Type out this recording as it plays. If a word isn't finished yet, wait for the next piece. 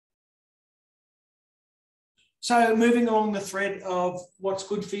So moving along the thread of what's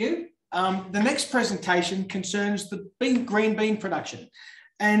good for you, the next presentation concerns the green bean production.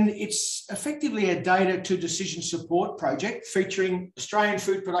 And it's effectively a data to decision support project featuring Australian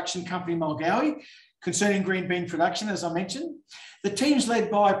food production company Mulgowie concerning green bean production, as I mentioned. The team's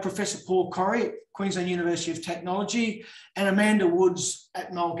led by Professor Paul Corrie at Queensland University of Technology and Amanda Woods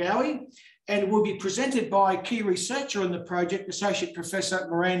at Mulgowie, and will be presented by key researcher on the project, Associate Professor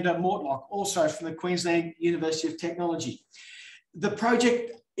Miranda Mortlock, also from the Queensland University of Technology. The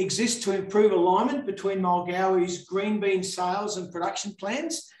project exists to improve alignment between Mulgowie's green bean sales and production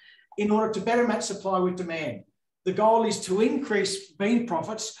plans in order to better match supply with demand. The goal is to increase bean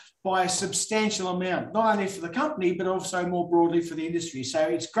profits by a substantial amount, not only for the company, but also more broadly for the industry. So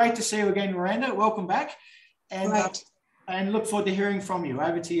it's great to see you again, Miranda. Welcome back. And look forward to hearing from you.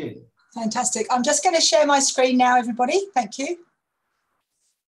 Over to you. Fantastic. I'm just going to share my screen now, everybody. Thank you.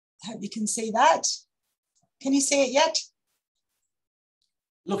 I hope you can see that. Can you see it yet?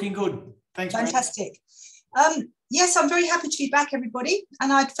 Looking good. Thanks. Fantastic. Yes, I'm very happy to be back, everybody.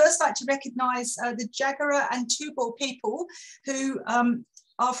 And I'd first like to recognise the Jagera and Tubal people who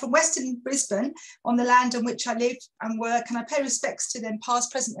are from Western Brisbane, on the land on which I live and work, and I pay respects to them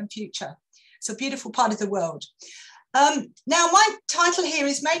past, present and future. It's a beautiful part of the world. Now, my title here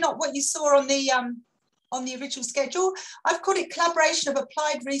is not what you saw on the original schedule. I've called it Collaboration of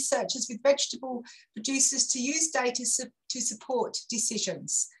Applied Researchers with Vegetable Producers to Use Data to Support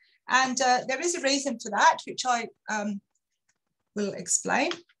Decisions. And there is a reason for that, which I will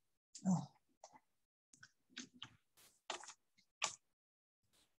explain. Oh.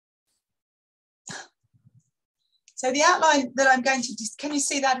 So the outline that I'm going to, can you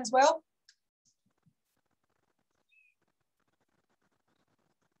see that as well?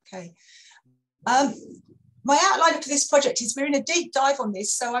 Okay. My outline for this project is we're in a deep dive on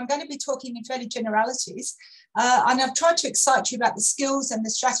this, so I'm going to be talking in fairly generalities. And I've tried to excite you about the skills and the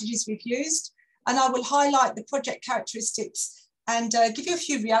strategies we've used, and I will highlight the project characteristics and give you a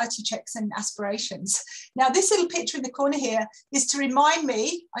few reality checks and aspirations. Now, this little picture in the corner here is to remind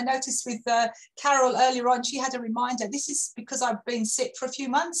me, I noticed with Carol earlier on, she had a reminder. This is because I've been sick for a few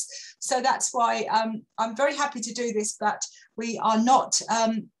months. So that's why I'm very happy to do this, but we are not,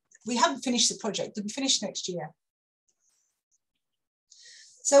 we haven't finished the project. It'll be finished next year.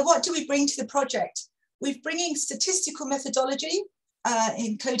 So what do we bring to the project? We're bringing statistical methodology,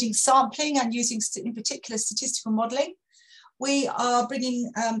 including sampling and using, in particular, statistical modelling. We are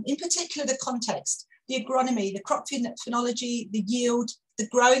bringing, in particular, the context, the agronomy, the crop phenology, the yield, the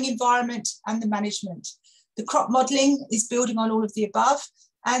growing environment, and the management. The crop modelling is building on all of the above.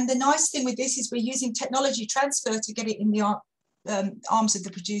 And the nice thing with this is we're using technology transfer to get it in the arms of the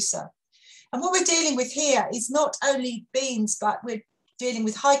producer. And what we're dealing with here is not only beans, but we're dealing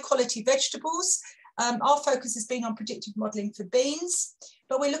with high quality vegetables. Our focus has been on predictive modelling for beans,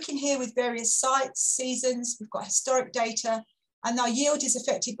 but we're looking here with various sites, seasons, we've got historic data, and our yield is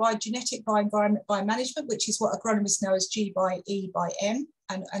affected by genetic, by environment, by management, which is what agronomists know as G by E by M,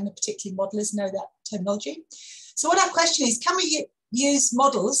 and the particular modellers know that terminology. So what our question is, can we use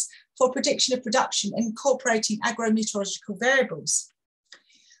models for prediction of production and incorporating agrometeorological variables?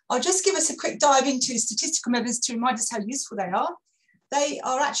 I'll just give us a quick dive into statistical methods to remind us how useful they are. They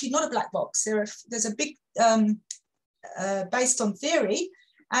are actually not a black box. There's a big, based on theory,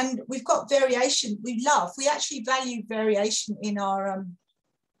 and we've got variation we actually value variation in our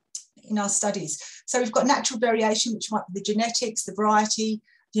studies. So we've got natural variation, which might be the genetics, the variety,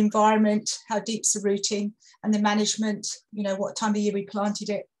 the environment, how deep's the rooting, and the management, you know, what time of year we planted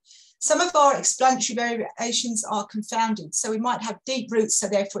it. Some of our explanatory variations are confounded. So we might have deep roots, so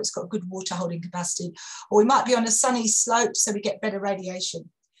therefore it's got good water holding capacity, or we might be on a sunny slope, so we get better radiation.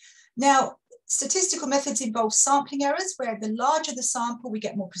 Now, statistical methods involve sampling errors, where the larger the sample, we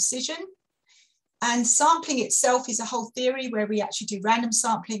get more precision. And sampling itself is a whole theory where we actually do random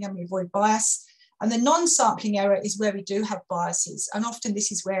sampling and we avoid bias. And the non-sampling error is where we do have biases. And often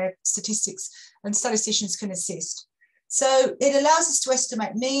this is where statistics and statisticians can assist. So it allows us to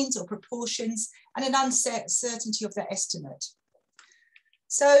estimate means or proportions and an uncertainty of their estimate.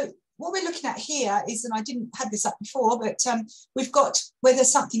 So what we're looking at here is, and I didn't have this up before, but we've got whether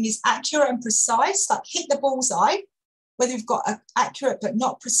something is accurate and precise, like hit the bullseye, whether we've got accurate but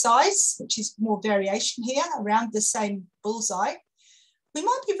not precise, which is more variation here around the same bullseye. We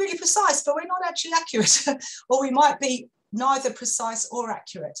might be really precise, but we're not actually accurate, or we might be neither precise or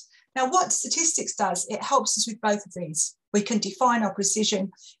accurate. Now, what statistics does, it helps us with both of these. We can define our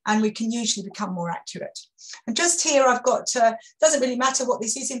precision and we can usually become more accurate. And just here I've got, doesn't really matter what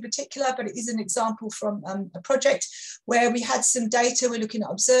this is in particular, but it is an example from a project where we had some data. We're looking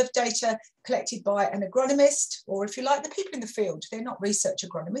at observed data collected by an agronomist, or if you like, the people in the field. They're not research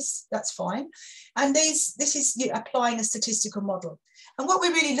agronomists, that's fine. And this is applying a statistical model. And what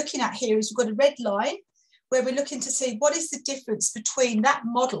we're really looking at here is we've got a red line where we're looking to see what is the difference between that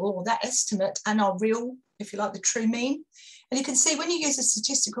model or that estimate and our real, if you like, the true mean. And you can see when you use a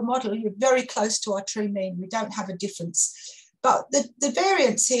statistical model, you're very close to our true mean. We don't have a difference. But the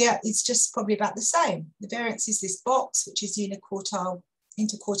variance here is just probably about the same. The variance is this box, which is the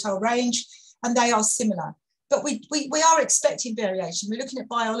interquartile range, and they are similar. But we are expecting variation. We're looking at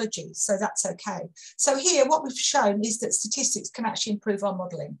biology, so that's okay. So here, what we've shown is that statistics can actually improve our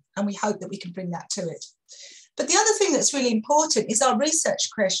modelling, and we hope that we can bring that to it. But the other thing that's really important is our research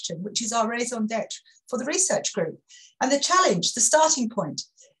question, which is our raison d'etre for the research group. And the challenge, the starting point.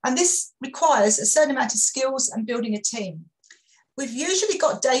 And this requires a certain amount of skills and building a team. We've usually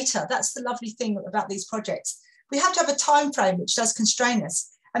got data. That's the lovely thing about these projects. We have to have a time frame which does constrain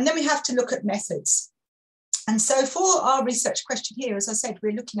us. And then we have to look at methods. And so for our research question here, as I said,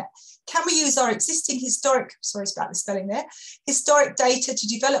 we're looking at, can we use our existing historic, sorry about the spelling there, historic data to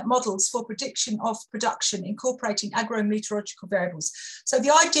develop models for prediction of production, incorporating agrometeorological variables. So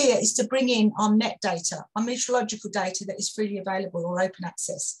the idea is to bring in our net data, our meteorological data that is freely available or open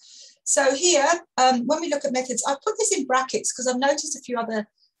access. So here, when we look at methods, I've put this in brackets because I've noticed a few other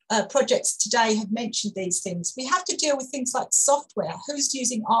projects today have mentioned these things. We have to deal with things like software. Who's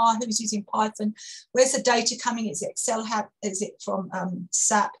using R? Who's using Python? Where's the data coming? Is it Excel? Is it from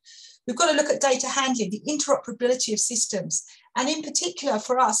SAP? We've got to look at data handling, the interoperability of systems. And in particular,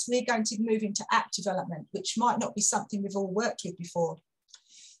 for us, we're going to move into app development, which might not be something we've all worked with before.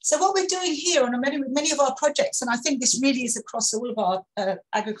 So what we're doing here on many of our projects, and I think this really is across all of our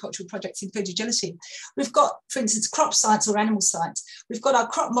agricultural projects in food agility, we've got, for instance, crop science or animal science. We've got our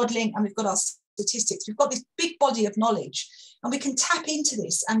crop modelling and we've got our statistics. We've got this big body of knowledge and we can tap into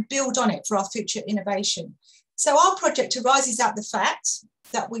this and build on it for our future innovation. So our project arises out the fact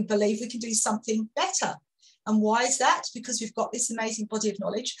that we believe we can do something better. And why is that? Because we've got this amazing body of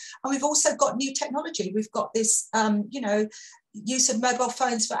knowledge and we've also got new technology. We've got this, use of mobile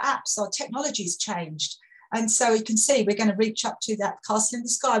phones for apps. Our technology's changed. And so you can see we're going to reach up to that castle in the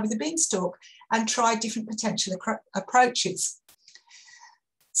sky with a beanstalk and try different potential approaches.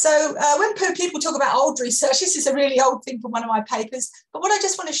 So when people talk about old research, this is a really old thing from one of my papers, but what I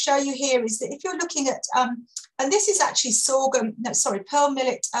just want to show you here is that if you're looking at, and this is actually pearl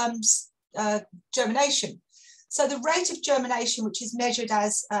millet germination. So the rate of germination, which is measured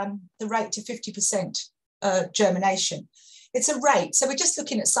as the rate to 50% germination. It's a rate. So we're just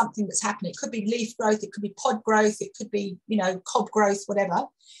looking at something that's happening. It could be leaf growth, it could be pod growth, it could be, cob growth, whatever.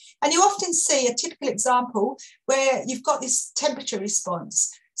 And you often see a typical example where you've got this temperature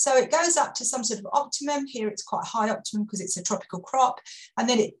response. So it goes up to some sort of optimum. Here it's quite high optimum because it's a tropical crop. And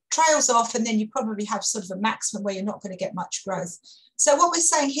then it trails off and then you probably have sort of a maximum where you're not going to get much growth. So what we're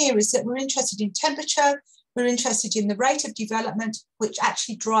saying here is that we're interested in temperature. We're interested in the rate of development, which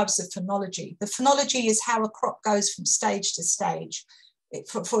actually drives the phenology. The phenology is how a crop goes from stage to stage.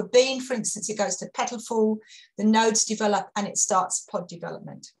 For a bean, for instance, it goes to petal fall, the nodes develop, and it starts pod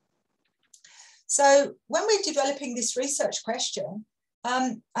development. So when we're developing this research question,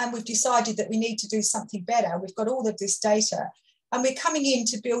 and we've decided that we need to do something better, we've got all of this data, and we're coming in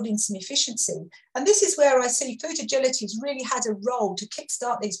to build in some efficiency. And this is where I see food agility has really had a role to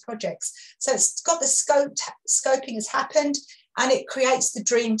kickstart these projects. So it's got the scoping has happened and it creates the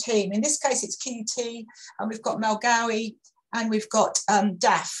dream team. In this case, it's QUT, and we've got Malgawi and we've got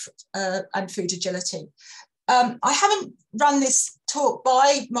DAF and food agility. I haven't run this talk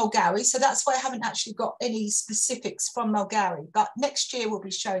by Malgawi, so that's why I haven't actually got any specifics from Malgawi, but next year we'll be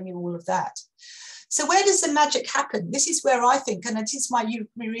showing you all of that. So where does the magic happen? This is where I think, and it is my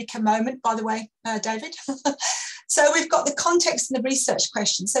eureka moment, by the way, David. So we've got the context and the research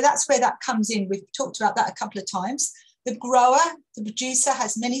question. So that's where that comes in. We've talked about that a couple of times. The grower, the producer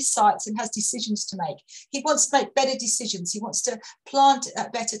has many sites and has decisions to make. He wants to make better decisions. He wants to plant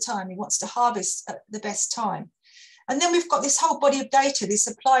at better time. He wants to harvest at the best time. And then we've got this whole body of data, this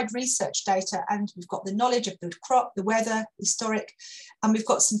applied research data, and we've got the knowledge of the crop, the weather, historic, and we've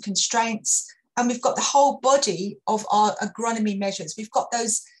got some constraints. And we've got the whole body of our agronomy measures. We've got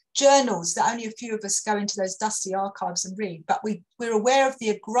those journals that only a few of us go into those dusty archives and read, but we're aware of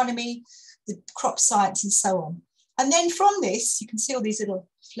the agronomy, the crop science, and so on. And then from this, you can see all these little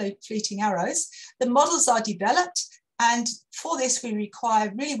fleeting arrows, the models are developed And for this, we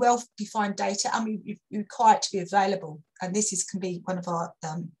require really well-defined data, and we require it to be available. And this can be one of our,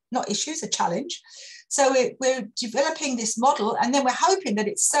 not issues, a challenge. So we're developing this model, and then we're hoping that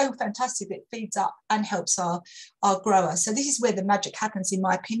it's so fantastic that it feeds up and helps our grower. So this is where the magic happens, in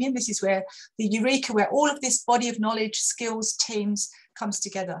my opinion. This is where the eureka, where all of this body of knowledge, skills, teams comes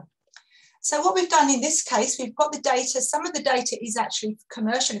together. So what we've done in this case, we've got the data. Some of the data is actually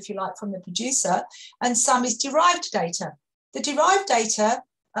commercial, if you like, from the producer, and some is derived data. The derived data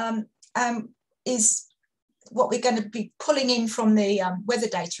is what we're going to be pulling in from the weather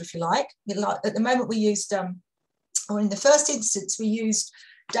data, if you like. At the moment, we used, or in the first instance, we used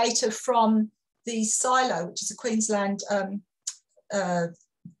data from the silo, which is a Queensland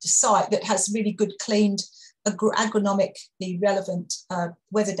site that has really good, cleaned, agronomically relevant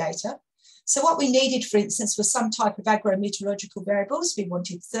weather data. So what we needed, for instance, was some type of agro-meteorological variables. We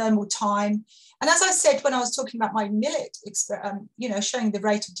wanted thermal time. And as I said, when I was talking about my millet, showing the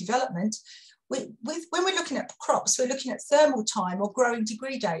rate of development, when we're looking at crops, we're looking at thermal time or growing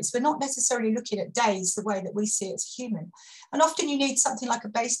degree days. We're not necessarily looking at days the way that we see it as human. And often you need something like a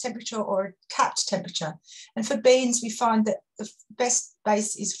base temperature or a capped temperature. And for beans, we find that the best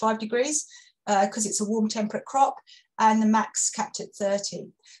base is 5 degrees because it's a warm temperate crop, and the max capped at 30.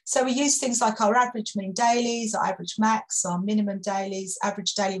 So we use things like our average mean dailies, our average max, our minimum dailies,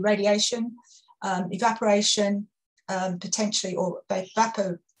 average daily radiation, evaporation, potentially, or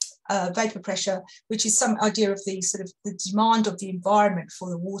vapor pressure, which is some idea of the sort of the demand of the environment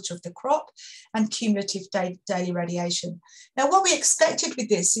for the water of the crop, and cumulative daily radiation. Now, what we expected with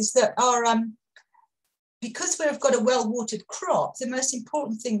this is that our because we've got a well-watered crop, the most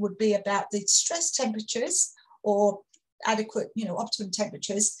important thing would be about the stress temperatures or adequate, optimum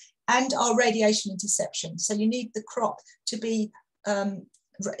temperatures, and our radiation interception. So you need the crop to be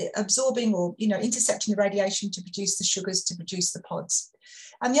absorbing or intercepting the radiation to produce the sugars, to produce the pods.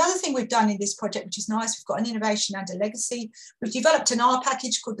 And the other thing we've done in this project, which is nice, we've got an innovation and a legacy. We've developed an R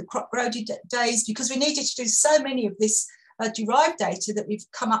package called the Crop Grow Days, because we needed to do so many of this derived data that we've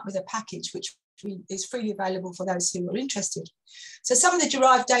come up with a package which is freely available for those who are interested. So some of the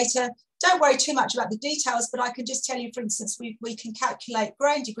derived data, don't worry too much about the details, but I can just tell you, for instance, we can calculate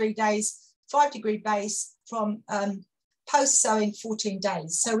growing degree days, 5 degree base from post-sowing 14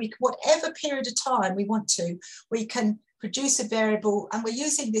 days. So whatever period of time we want to, we can produce a variable, and we're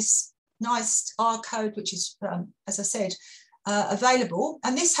using this nice R code, which is, as I said, available.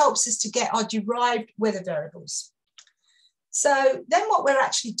 And this helps us to get our derived weather variables. So then what we're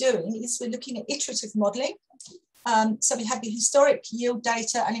actually doing is we're looking at iterative modelling. So we had the historic yield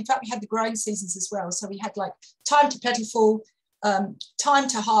data, and in fact, we had the growing seasons as well. So we had like time to plentiful, time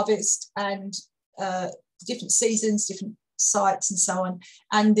to harvest, and different seasons, different sites, and so on,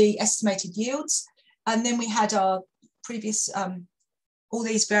 and the estimated yields. And then we had our previous, all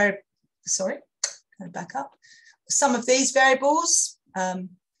these variables, sorry, go back up, some of these variables.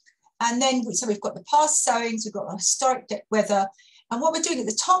 And then, so we've got the past sowings, we've got the historic weather. And what we're doing at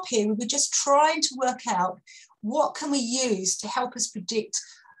the top here, we're just trying to work out what can we use to help us predict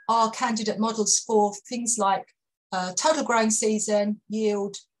our candidate models for things like total growing season,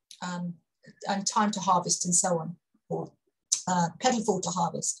 yield, and time to harvest, and so on, or plentiful to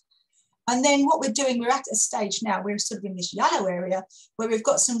harvest. And then what we're doing, we're at a stage now, we're sort of in this yellow area where we've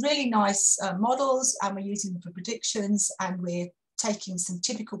got some really nice models, and we're using them for predictions, and we're taking some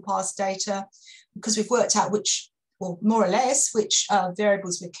typical past data because we've worked out which, or more or less, which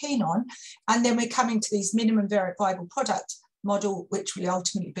variables we're keen on. And then we're coming to these minimum viable product model, which will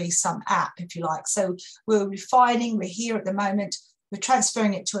ultimately be some app, if you like. So we're refining, we're here at the moment, we're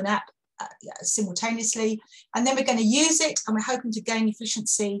transferring it to an app simultaneously, and then we're going to use it, and we're hoping to gain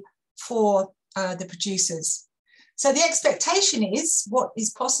efficiency for the producers. So the expectation is what is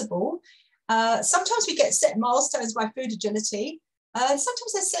possible. Sometimes we get set milestones by food agility.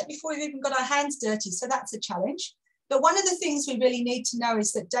 Sometimes they're set before we've even got our hands dirty, so that's a challenge. But one of the things we really need to know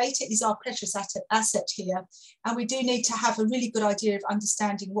is that data is our precious asset here, and we do need to have a really good idea of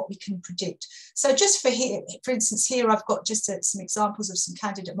understanding what we can predict. So just for here, for instance, here I've got just some examples of some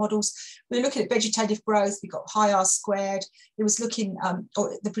candidate models. We're looking at vegetative growth, we got high R squared. It was looking,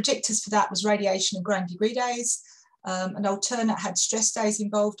 or the predictors for that was radiation and growing degree days. An alternate had stress days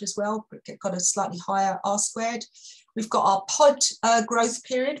involved as well, but it got a slightly higher R squared. We've got our pod growth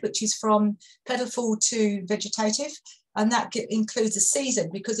period, which is from plentiful to vegetative, and that includes a season,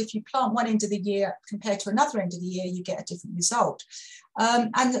 because if you plant one end of the year compared to another end of the year, you get a different result.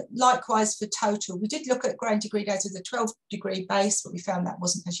 And likewise for total, we did look at growing degree days with a 12 degree base, but we found that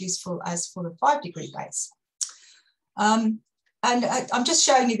wasn't as useful as for a 5 degree base. And I'm just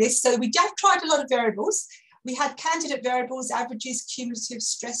showing you this. So we have tried a lot of variables. We had candidate variables, averages, cumulative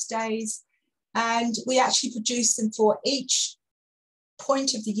stress days, and we actually produced them for each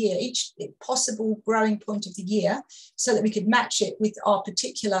point of the year, each possible growing point of the year, so that we could match it with our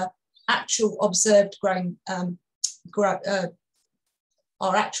particular actual observed growing,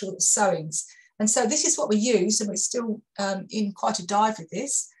 our actual sowings. And so this is what we use, and we're still in quite a dive with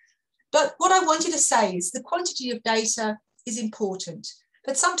this. But what I wanted to say is the quantity of data is important,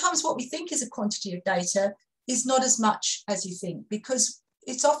 but sometimes what we think is a quantity of data is not as much as you think, because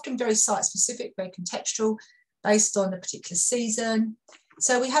it's often very site-specific, very contextual, based on a particular season.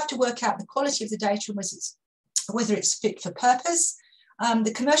 So we have to work out the quality of the data and whether it's fit for purpose.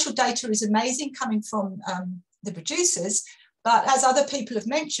 The commercial data is amazing coming from the producers, but as other people have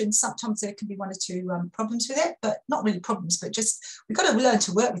mentioned, sometimes there can be one or two problems with it, but not really problems, but just we've got to learn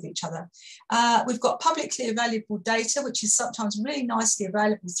to work with each other. We've got publicly available data, which is sometimes really nicely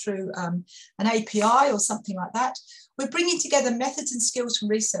available through an API or something like that. We're bringing together methods and skills from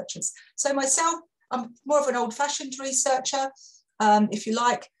researchers. So myself, I'm more of an old-fashioned researcher, if you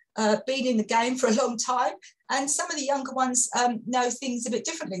like, been in the game for a long time, and some of the younger ones know things a bit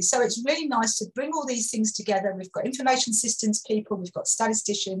differently. So it's really nice to bring all these things together. We've got information systems people, we've got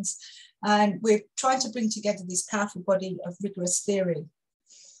statisticians, and we're trying to bring together this powerful body of rigorous theory.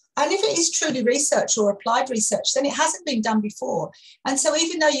 And if it is truly research or applied research, then it hasn't been done before. And so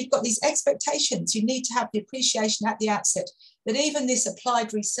even though you've got these expectations, you need to have the appreciation at the outset that even this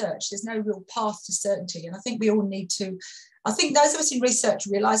applied research, there's no real path to certainty. And I think we all need to, I think those of us in research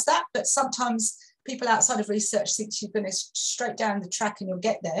realise that, but sometimes people outside of research think you're going to straight down the track and you'll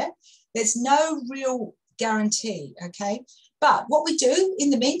get there. There's no real guarantee, okay? But what we do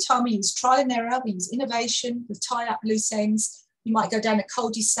in the meantime, we use trial and error, we use innovation, we tie up loose ends, you might go down a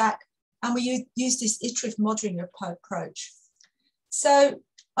cul-de-sac, and we use this iterative modelling approach. So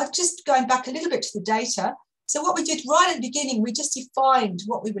I'm just going back a little bit to the data. So what we did right at the beginning, we just defined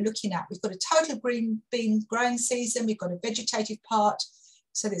what we were looking at. We've got a total green bean growing season, we've got a vegetative part,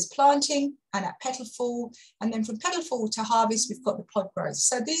 so there's planting and at petal fall, and then from petal fall to harvest, we've got the pod growth.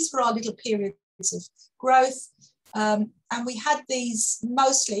 So these were our little periods of growth, and we had these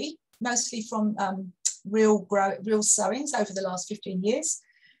mostly from real sowings over the last 15 years.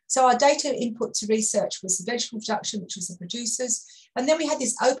 So our data input to research was the vegetable production, which was the producers. And then we had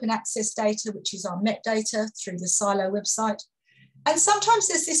this open access data, which is our metadata through the Silo website. And sometimes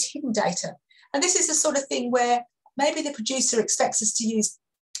there's this hidden data. And this is the sort of thing where maybe the producer expects us to use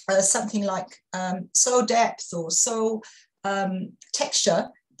something like soil depth or soil texture.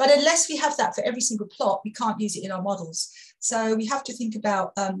 But unless we have that for every single plot, we can't use it in our models. So we have to think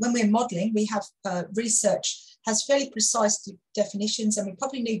about when we're modeling, we have research has fairly precise definitions, and we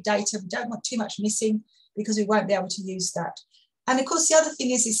probably need data. We don't want too much missing because we won't be able to use that. And of course, the other thing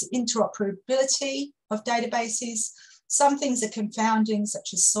is this interoperability of databases. Some things are confounding,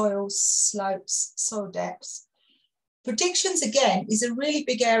 such as soils, slopes, soil depths. Predictions, again, is a really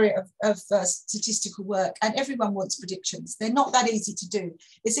big area of statistical work, and everyone wants predictions. They're not that easy to do.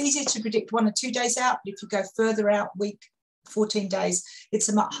 It's easier to predict 1 or 2 days out, but if you go further out, week, 14 days, it's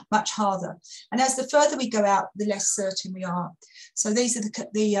a much harder. And as the further we go out, the less certain we are. So these are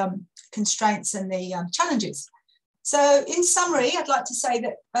the constraints and the challenges. So in summary, I'd like to say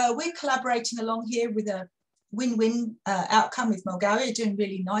that we're collaborating along here with a win-win outcome with Mulgari, doing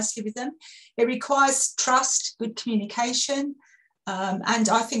really nicely with them. It requires trust, good communication, and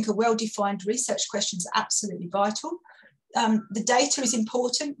I think a well-defined research question is absolutely vital. The data is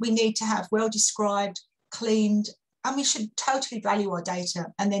important. We need to have well-described, cleaned, and we should totally value our data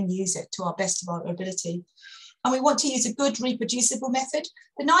and then use it to our best of our ability. And we want to use a good reproducible method.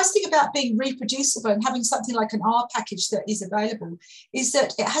 The nice thing about being reproducible and having something like an R package that is available is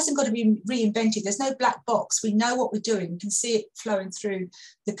that it hasn't got to be reinvented. There's no black box. We know what we're doing. We can see it flowing through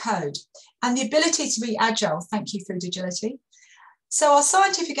the code. And the ability to be agile. Thank you, Food Agility. So our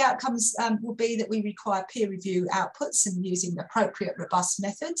scientific outcomes will be that we require peer review outputs and using appropriate, robust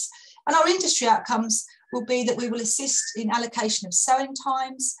methods. And our industry outcomes will be that we will assist in allocation of sowing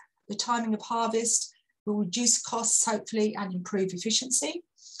times, the timing of harvest, will reduce costs, hopefully, and improve efficiency.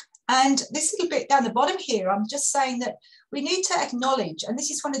 And this little bit down the bottom here, I'm just saying that we need to acknowledge, and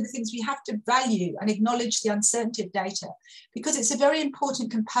this is one of the things we have to value and acknowledge the uncertainty of data, because it's a very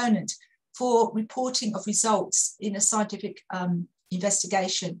important component for reporting of results in a scientific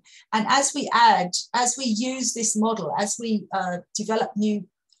investigation. And as we use this model, as we develop new,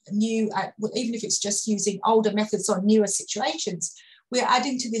 even if it's just using older methods on newer situations, we're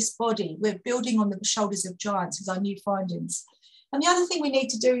adding to this body. We're building on the shoulders of giants with our new findings. And the other thing we need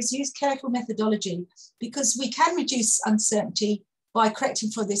to do is use careful methodology, because we can reduce uncertainty by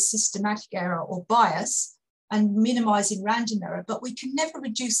correcting for this systematic error or bias, and minimizing random error, but we can never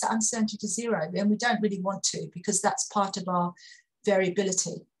reduce that uncertainty to zero, and we don't really want to, because that's part of our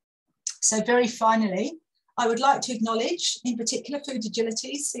variability. So very finally, I would like to acknowledge, in particular, Food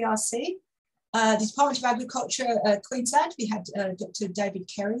Agility, CRC, the Department of Agriculture, Queensland. We had Dr. David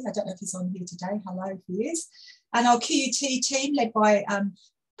Kerry. I don't know if he's on here today. Hello, if he is. And our QUT team, led by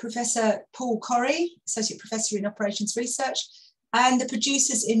Professor Paul Corrie, Associate Professor in Operations Research, and the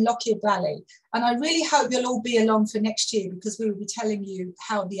producers in Lockyer Valley. And I really hope you'll all be along for next year, because we will be telling you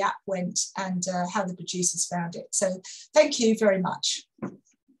how the app went and how the producers found it. So thank you very much.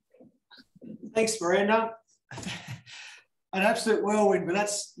 Thanks, Miranda. An absolute whirlwind, but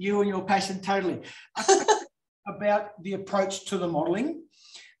that's you and your passion totally. About the approach to the modelling.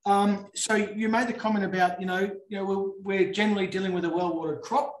 So you made the comment about, we're generally dealing with a well-watered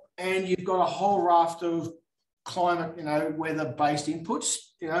crop, and you've got a whole raft of climate, weather-based inputs,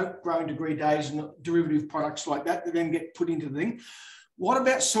 growing degree days and derivative products like that then get put into the thing. What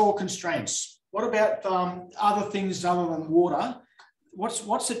about soil constraints? What about other things other than water?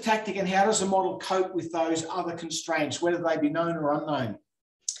 What's the tactic, and how does the model cope with those other constraints, whether they be known or unknown?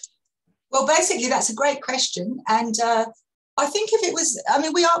 Well, basically, that's a great question. And I think if it was,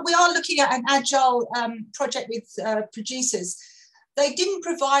 we are looking at an agile project with producers. They didn't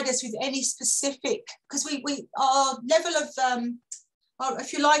provide us with any specific, because our level of,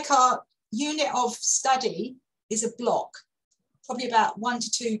 if you like, our unit of study is a block, probably about 1 to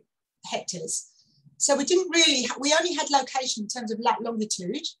 2 hectares. So we only had location in terms of lat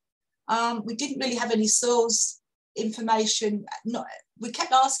longitude. We didn't really have any soils information. We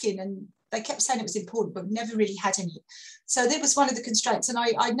kept asking, and they kept saying it was important, but we never really had any. So that was one of the constraints. And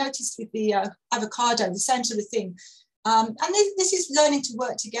I noticed with the avocado, the same sort of thing. And this is learning to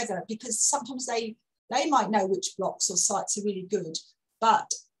work together, because sometimes they might know which blocks or sites are really good, but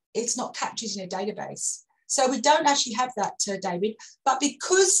it's not captured in a database. So we don't actually have that, David. But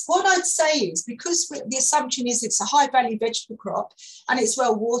because what I'd say is, because the assumption is it's a high value vegetable crop and it's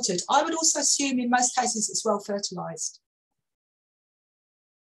well watered, I would also assume in most cases it's well fertilized.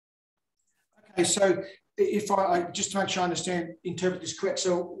 Okay, so if I just to make sure I interpret this correct.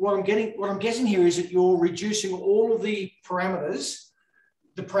 So what I'm guessing here is that you're reducing all of the parameters,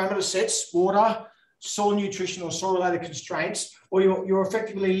 the parameter sets, water, soil nutrition or soil related constraints, or you're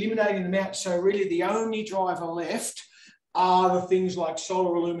effectively eliminating them out. So really the only driver left are the things like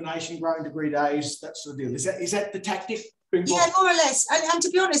solar illumination, growing degree days, that sort of deal. Is that the tactic? Yeah, more or less. And to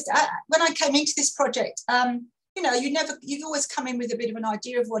be honest, when I came into this project, you always come in with a bit of an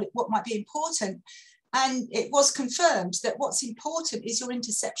idea of what might be important. And it was confirmed that what's important is your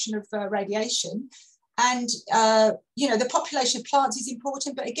interception of radiation. And, the population of plants is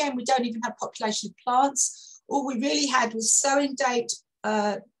important, but again, we don't even have population of plants. All we really had was sowing date,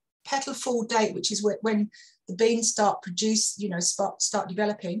 petal fall date, which is when the beans start start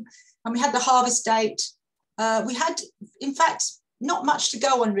developing. And we had the harvest date. We had, in fact, not much to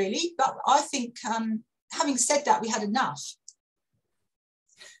go on really, but I think having said that, we had enough.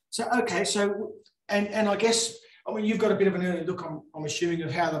 So, okay, and I guess, you've got a bit of an early look, I'm assuming,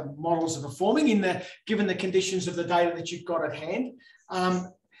 of how the models are performing given the conditions of the data that you've got at hand.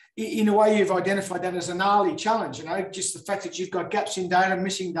 In a way, you've identified that as an early challenge, just the fact that you've got gaps in data,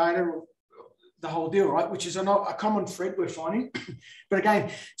 missing data, the whole deal, right? Which is a common thread we're finding. But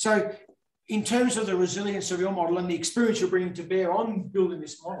again, so in terms of the resilience of your model and the experience you're bringing to bear on building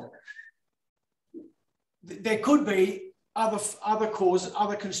this model, there could be other causes,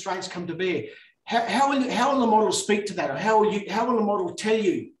 other constraints come to bear. How will the model speak to that? Or how will the model tell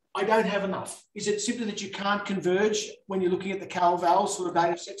you, I don't have enough? Is it simply that you can't converge when you're looking at the Cal-Val sort of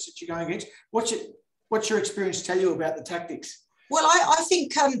data sets that you're going against? What's your experience tell you about the tactics? Well, I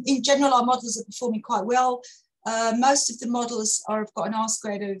think in general, our models are performing quite well. Most of the models have got an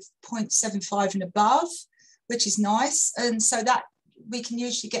R-squared of 0.75 and above, which is nice. And so that we can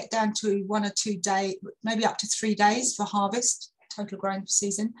usually get down to 1 or 2 days, maybe up to 3 days for harvest, total growing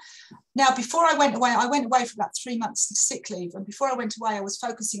season. Now, before I went away for about 3 months of sick leave. And before I went away, I was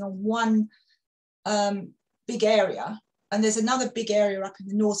focusing on one big area. And there's another big area up in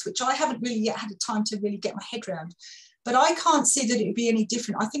the north, which I haven't really yet had a time to really get my head around. But I can't see that it would be any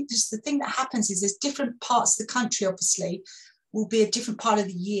different. I think just the thing that happens is there's different parts of the country, obviously, will be a different part of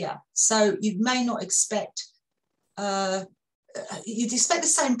the year. So you may not expect, you'd expect the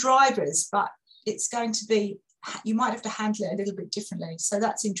same drivers, but it's going to be, you might have to handle it a little bit differently. So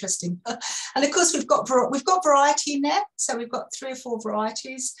that's interesting. And of course, we've got variety in there. So we've got 3 or 4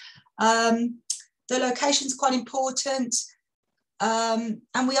 varieties. The location's quite important.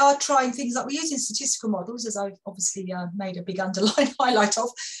 And we are trying things like we're using statistical models, as I've obviously made a big underline highlight of,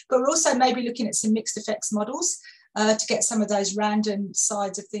 but we're also maybe looking at some mixed effects models to get some of those random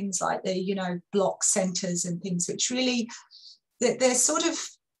sides of things like the, you know, block centers and things, which really, they're sort of,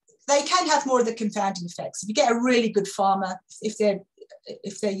 they can have more of the confounding effects. If you get a really good farmer, if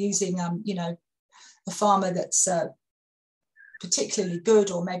they're using, you know, a farmer that's particularly good,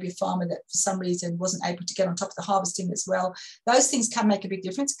 or maybe a farmer that for some reason wasn't able to get on top of the harvesting as well, those things can make a big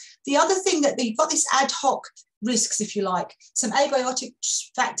difference. The other thing that you've got this ad hoc risks, if you like, some abiotic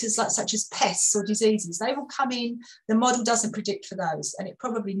factors like such as pests or diseases, they will come in, the model doesn't predict for those, and it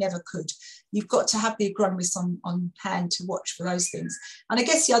probably never could. You've got to have the agronomist on hand to watch for those things. And I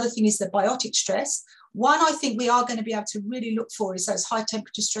guess the other thing is the biotic stress. One I think we are going to be able to really look for is those high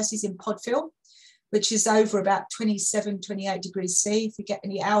temperature stresses in pod fill, which is over about 27, 28 degrees C. If we get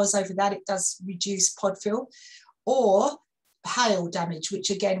any hours over that, it does reduce pod fill. Or hail damage, which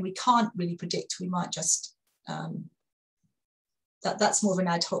again, we can't really predict. We might just, that's more of an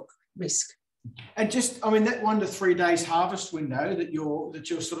ad hoc risk. And just, I mean, that 1 to 3 days harvest window that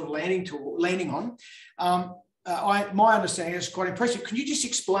you're sort of landing on, my understanding is quite impressive. Can you just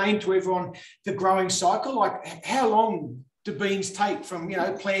explain to everyone the growing cycle? Like, how long do beans take from, you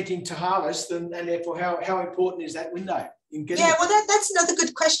know, planting to harvest, and therefore how important is that window in getting? Yeah, well, that's another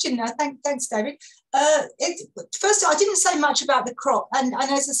good question. Thanks, David. First, I didn't say much about the crop, and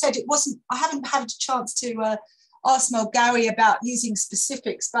as I said, I haven't had a chance to ask Mel Gowrie about using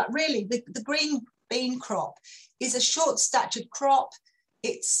specifics, but really the green bean crop is a short-statured crop.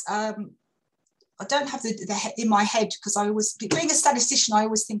 It's I don't have the in my head, because I always, being a statistician, I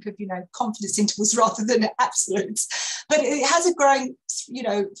always think of, you know, confidence intervals rather than absolutes. But it has a growing, you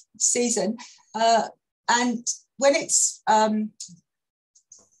know, season, and when it's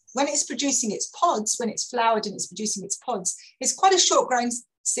producing its pods, when it's flowered and it's producing its pods, it's quite a short growing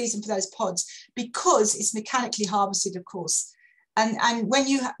season for those pods, because it's mechanically harvested, of course. And when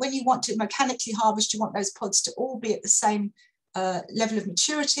you want to mechanically harvest, you want those pods to all be at the same level of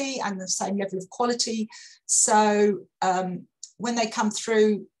maturity and the same level of quality. So when they come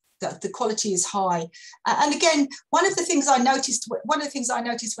through, the quality is high. And again, one of the things I noticed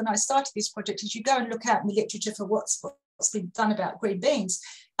when I started this project is you go and look out in the literature for what's been done about green beans,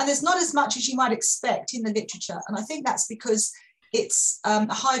 and there's not as much as you might expect in the literature. And I think that's because it's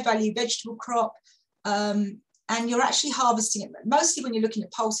a high value vegetable crop. And you're actually harvesting it, mostly when you're looking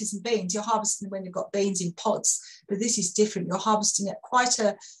at pulses and beans, you're harvesting when you've got beans in pods, but this is different. You're harvesting at quite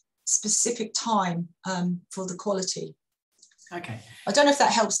a specific time for the quality. Okay. I don't know if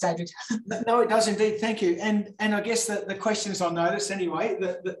that helps, David. No, it does indeed. Thank you. And I guess the questions I noticed anyway,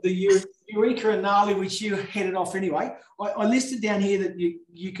 the Eureka and Gnarly, which you headed off anyway, I listed down here that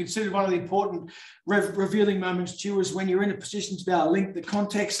you considered one of the important revealing moments to you was when you're in a position to be able to link the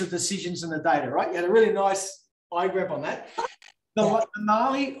context, the decisions and the data, right? You had a really nice eye grab on that. The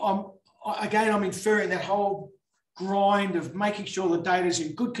Gnarly, I'm inferring that whole grind of making sure the data is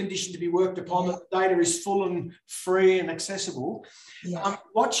in good condition to be worked upon, that the data is full and free and accessible. Yeah.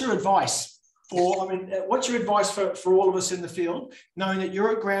 What's your advice for all of us in the field, knowing that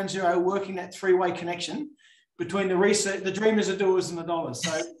you're at ground zero working that three-way connection between the research, the dreamers, the doers and the dollars?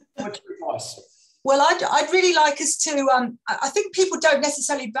 So what's your advice? Well, I'd really like us to, I think people don't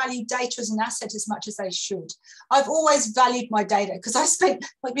necessarily value data as an asset as much as they should. I've always valued my data, because I spent,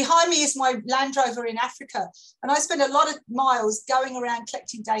 like, behind me is my Land Rover in Africa, and I spend a lot of miles going around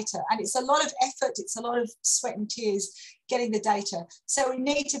collecting data, and it's a lot of effort, it's a lot of sweat and tears getting the data. So we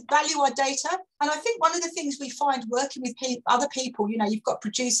need to value our data. And I think one of the things we find working with other people, you know, you've got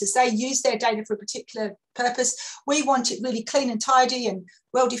producers, they use their data for a particular purpose. We want it really clean and tidy and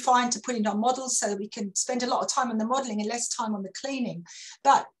well-defined to put in our models so that we can spend a lot of time on the modeling and less time on the cleaning.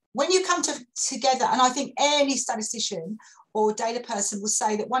 But when you come together, and I think any statistician or data person will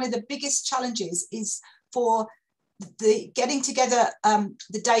say that one of the biggest challenges is for getting together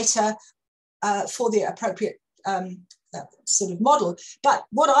the data for the appropriate sort of model. But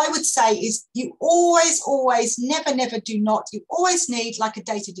what I would say is you always, never do not, you always need like a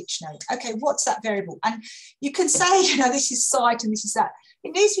data dictionary. Okay, what's that variable? And you can say, you know, this is site and this is that.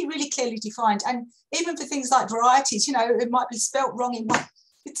 It needs to be really clearly defined. And even for things like varieties, you know, it might be spelt wrong in one.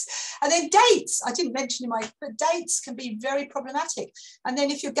 And then dates, I didn't mention but dates can be very problematic. And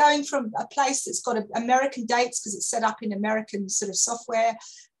then if you're going from a place that's got American dates because it's set up in American sort of software,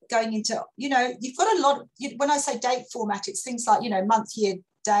 going into, you know, you've got a lot of, when I say date format, it's things like, you know, month, year,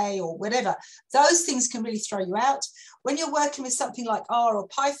 day or whatever. Those things can really throw you out. When you're working with something like R or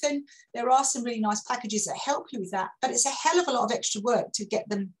Python, there are some really nice packages that help you with that, but it's a hell of a lot of extra work to get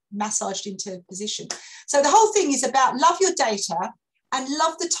them massaged into position. So the whole thing is about love your data and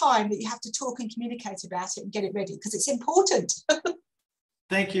love the time that you have to talk and communicate about it and get it ready, because it's important.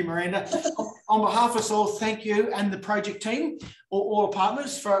 Thank you, Miranda. On behalf of us all, thank you and the project team, all our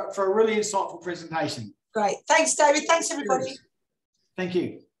partners, for a really insightful presentation. Great. Thanks, David. Thanks, everybody. Thank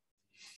you.